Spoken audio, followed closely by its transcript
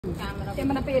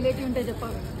ఏమన్నా పేలేటి ఉంటే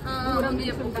చెప్పాలి.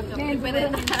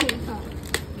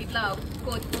 ఇట్లా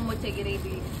coach comma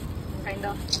చెగిరేది kind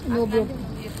of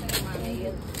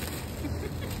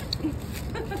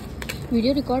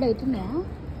video record అవుతుందా?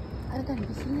 అది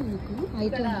కనిపిస్తుంది నీకు?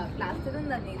 అయితే ప్లాస్టర్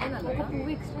ఉందండి. ఒక పువ్వు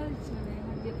ఎక్స్ట్రా ఇచ్చింది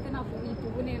చెప్తే నా ఈ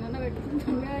పువ్వు నేనన్నా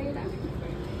పెట్టుకుంటాను.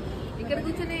 ఇక్కడ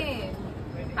కూర్చొని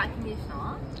ప్యాకింగ్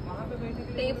చేసినావా?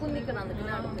 టేప్ ఉంది ఇక్కడ,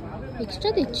 అందుకనే అడుగుతున్నా.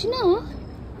 ఎక్స్ట్రా తెచ్చినా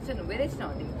నువ్వే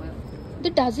తెచ్చినావు.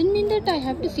 That doesn't mean that I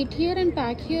have to sit here and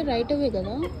pack here right away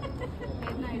కదా.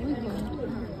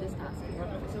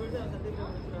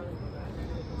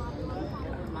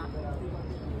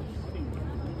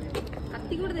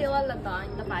 కత్తి కూడా తేవాలత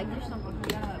ఇంత ప్యాక్ చేసినప్పుడు.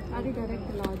 అది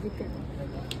కరెక్ట్ లాజిక్.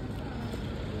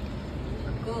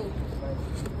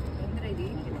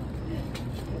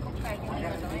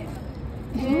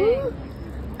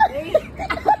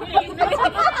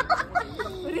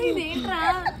 ఇది ఇదేంట్రా?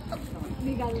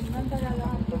 నీకు అది ఉందంట కదా,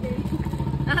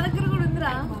 నా దగ్గర కూడా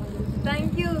ఉందిరా.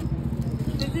 Thank you.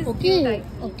 Okay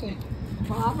okay.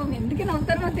 పాపం ఎందుకు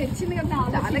నవ్వుతారు? మాకు తెచ్చింది కదా,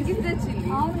 చాలా గిఫ్ట్ వచ్చింది.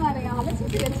 అవును మరి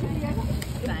ఆలోచించి తెచ్చింది కదా.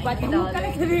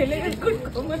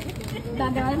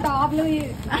 దాని ఏమైనా టాప్లు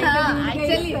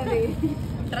యాక్చువల్లీ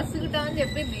డ్రెస్ కుట్టామని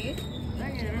చెప్పింది.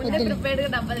 ముందే ప్రిపేర్డ్ గా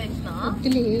డబ్బా తెచ్చినా.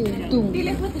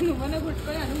 లేకపోతే నువ్వనే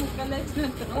కుట్టుకొని అని ముక్కలు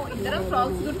తెచ్చినట్టు ఇద్దరం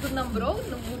ఫ్రాక్స్ కుట్టుకున్నాం బ్రో.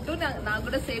 నువ్వు కుట్టు, నాకు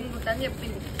కూడా సేమ్ కుట్ట అని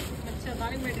చెప్పింది.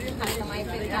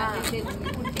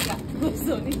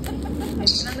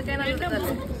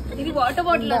 ఇది వాటర్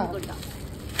బాటిల్ అనుకుంటా.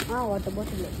 వాటర్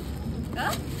బాటిల్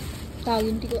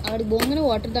తాగింటికి అక్కడికి పోగానే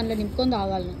వాటర్ దాంట్లో నింపుకొని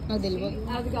తాగాలి. నాకు తెలియదు.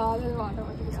 అది కావాలి వాటర్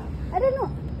బాటిల్. అరే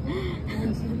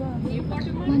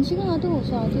మంచిగా కాదు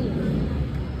సాగు.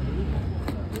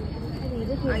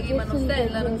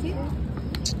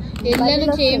 ఎల్ల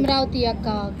నుంచి ఏం రావు తీయక్క.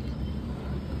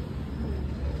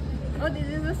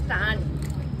 This is stand.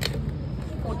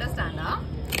 ఫోటో స్టాండా?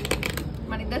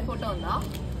 మన ఇద్దరు ఫోటో ఉందా?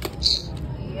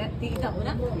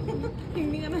 తీద్దామురా.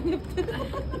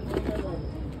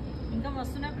 ఇంకా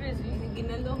మస్తున్నా ప్రైజ్.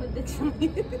 గిన్నెలతో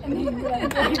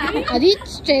అది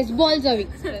స్ట్రెస్ బాల్స్. అవి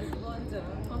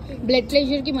బ్లడ్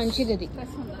ప్రెషర్ కి మంచిది. అది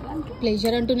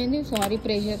ప్రెషర్ అంటున్నది, సారీ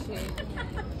ప్రెషర్.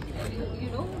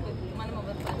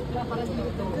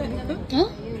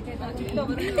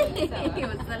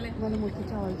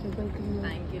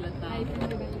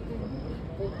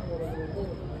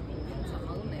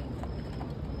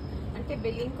 అంటే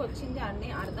బిల్లింగ్ వచ్చింది అన్ని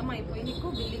అర్థం అయిపోయి నీకు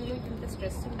బిల్లింగ్ లో ఇంత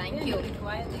స్ట్రెస్. Thank you.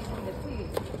 రిక్వైర్ చేసి చెప్పి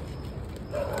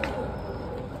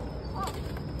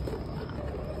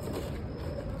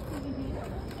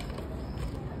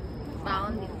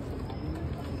బాగుంది.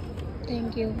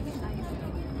 Thank you.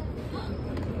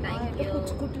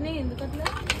 పుచ్చుకుంటున్నాయి ఎందుకట్లా?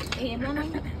 ఏమన్నా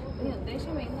నీ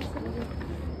ఉద్దేశం ఏం అసలు?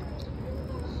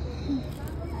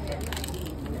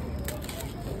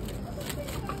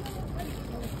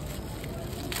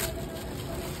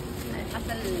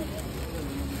 అసలు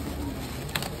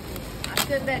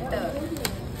after that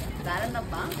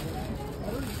దారన్నప్ప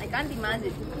I can't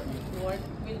imagine what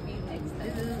will be next.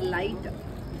 This is light.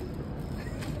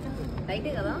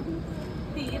 లైటే కదా?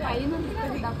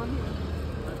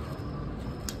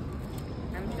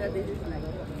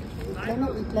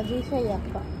 ఇట్లా చూసాయి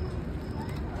అక్క.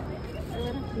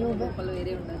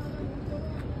 వేరే ఉండదు.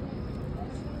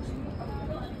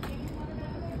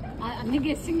 అన్ని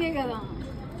గెస్సింగే కదా.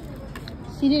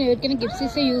 నేను ఎవరికైనా గిఫ్ట్స్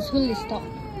ఇస్తే యూస్ఫుల్ ఇస్తా.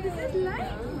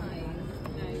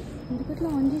 ఎందుకట్లా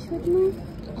ఆన్ చేసి పెట్టినా?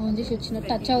 ఆన్ చేసి వచ్చిన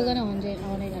టచ్ అవగానే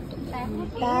ఆన్ అయినట్టు.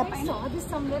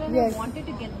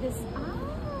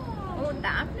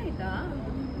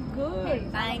 Good.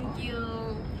 Thank you.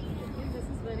 This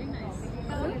is very nice.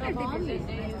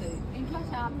 ఇంట్లో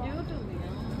షాప్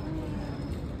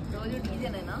రోజు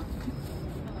డీజేనేనా?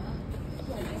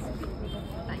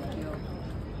 Thank you.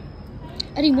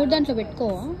 రిమోట్ దాంట్లో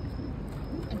పెట్టుకోవా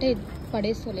అంటే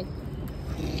పడేస్తలే.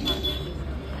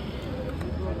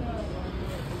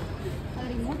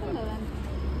 రిమోట్ కదా.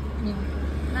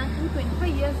 నాకు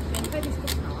 25 years 25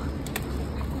 తీసుకొచ్చినావా?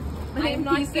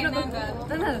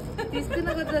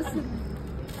 తీసుకున్నా కదా.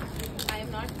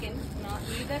 I'm not can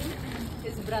either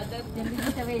his brother.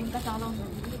 ఇంకా చాలా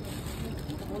ఉంటుంది.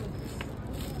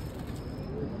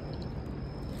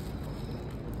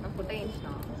 నా photo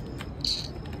వేయించినా?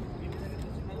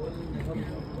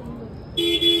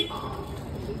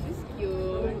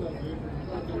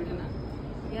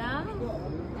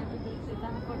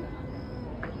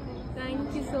 Thank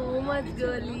you so much,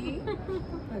 girlie.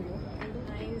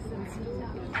 Nice.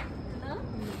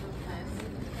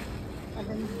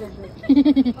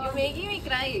 You're making me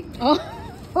cry.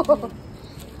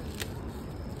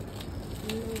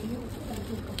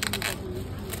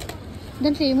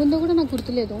 దాంట్లో ఏముందో కూడా నాకు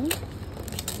గుర్తులేదు.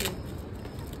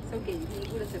 ఓకే ఇది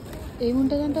కూడా చెప్పండి.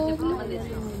 ఏముంటుంది అంటే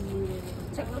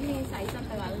చెప్పు నీ సైజ్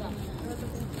అంత కాదుగా.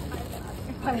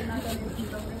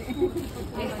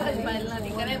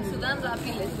 ఇంకా నేను సుధాన్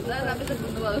రాపిలేదు. సుధాన్ రాపితే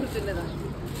ముందు వదులుతుండేదా.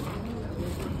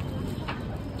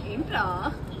 ఏంట్రా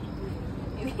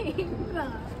ఏంట్రా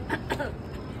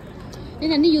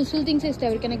నేను అన్ని యూస్ఫుల్ థింగ్స్ ఇస్తాను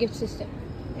ఎవరికైనా గిఫ్ట్స్ ఇస్తే.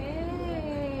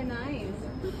 నైస్.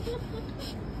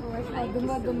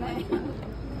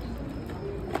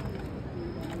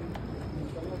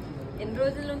 ఎన్ని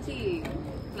రోజుల నుంచి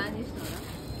ప్లాన్ చేసినారా?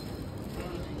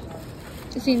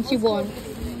 సిన్స్ యూ బాన్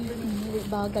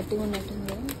బాగా గట్టిగా ఉన్నట్టుంది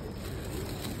కదా.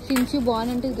 సిన్స్ యూ బాన్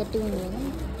అంటే గట్టిగా ఉంది కదా.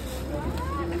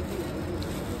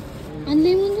 అందులో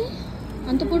ఏముంది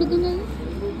అంత పొడుగుంది?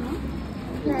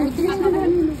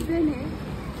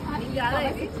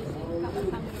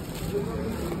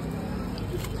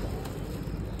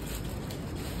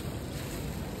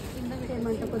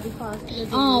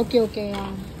 Okay okay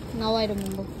now I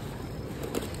remember.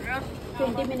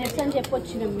 20 minutes అని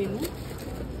చెప్పొచ్చినాం మేము.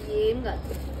 ఏం కాదు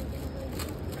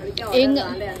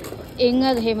ఏం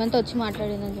కాదు హేమంత్ వచ్చి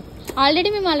మాట్లాడిందని చెప్పి ఆల్రెడీ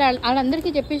మేము వాళ్ళందరికీ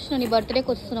చెప్పేసినాం నీ బర్త్డేకి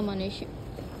వస్తున్నాం అనేసి.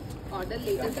 ఆర్డర్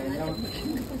లేదు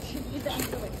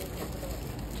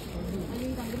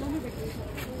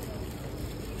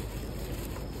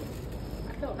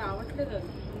రావట్లేదు.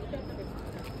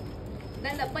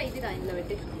 దాని డబ్బా ఇది రా ఇంట్లో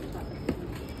పెట్టేసి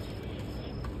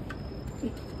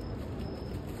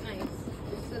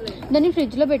దాన్ని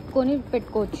ఫ్రిడ్జ్ లో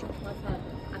పెట్టుకోవచ్చు.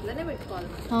 అట్లనే పెట్టుకోవాలి.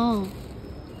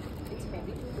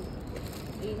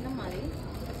 ఏంటమ్మా అది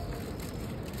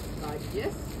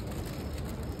గార్జియస్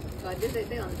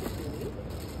అయితే అనిపిస్తుంది.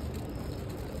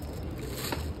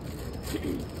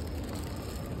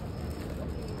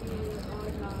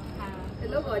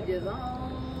 Hello gorgeous.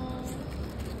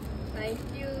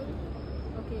 Thank you.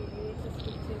 Okay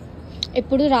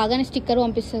ఎప్పుడు రాగానే స్టిక్కర్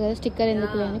పంపిస్తుంది కదా. స్టిక్కర్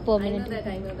ఎందుకు అని పర్మనెంట్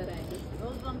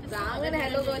రాగానే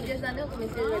హలో గార్జియస్ అని ఒక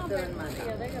మెసేజ్ పెడతారు అనమాట.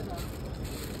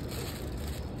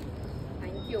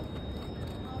 Thank you.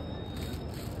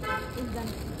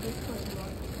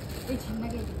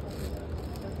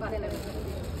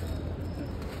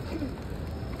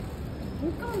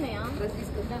 ఇంకా ఉన్నాయా? డ్రెస్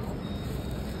తీసుకుంటాము.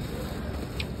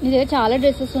 నీ దగ్గర చాలా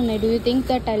డ్రెస్సెస్ ఉన్నాయి. Do you think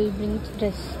that I will bring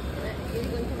dress? ఇది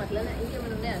కొంచెం అట్లనే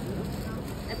ఇంకేమైనా ఉన్నాయా? అసలు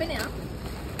అయిపోయినాయా?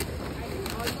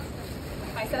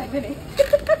 పైసలు అయిపోయినాయి.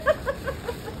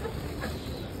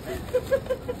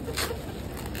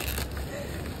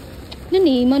 నేను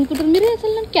ఏమనుకుంటారు మీరు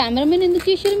అసలు నన్ను కెమెరామెన్ ఎందుకు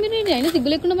చేశారు మీరు? అయినా సిగ్గు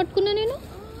లేకుండా పట్టుకున్నా నేను.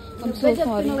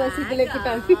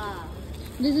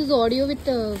 This is audio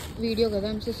with video కదా.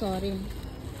 I'm so sorry.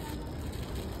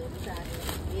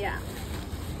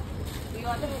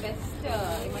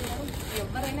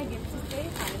 ఎవరైనా గిఫ్ట్స్ ఇస్తే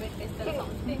పని పెట్టేస్తారు.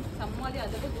 సమ్మది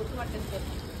అదే గుర్తుపట్టేస్తారు.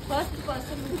 ఫస్ట్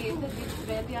పర్సన్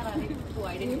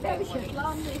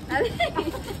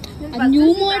న్యూ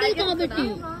మోడల్ కాబట్టి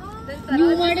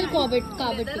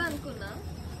అనుకున్నా.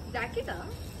 జాకెటా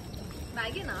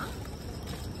బ్యాగేనా?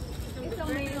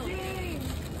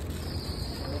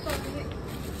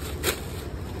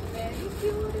 Very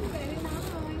cute, very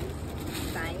nice.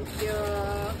 Thank you.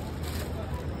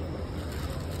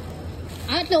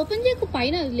 అట్లా ఓపెన్ చేయకు.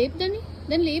 పైన లేపు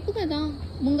దాన్ని లేపు కదా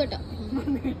ముంగట.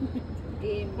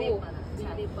 ఏం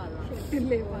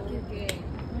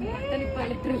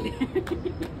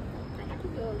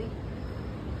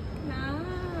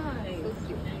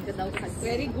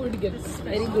very good gift.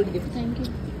 Very good gift. Thank you.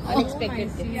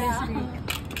 Unexpected.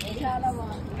 చాలా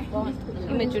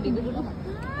బాగుంది. చూడు ఇది కూడా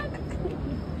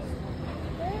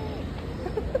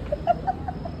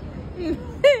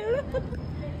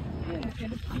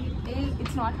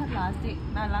it's not her last day.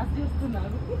 నా లాస్ట్ డే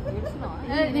వస్తున్నాను. ఏడుస్తున్నా?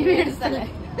 ఏడుస్తలే.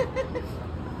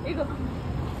 ఇగో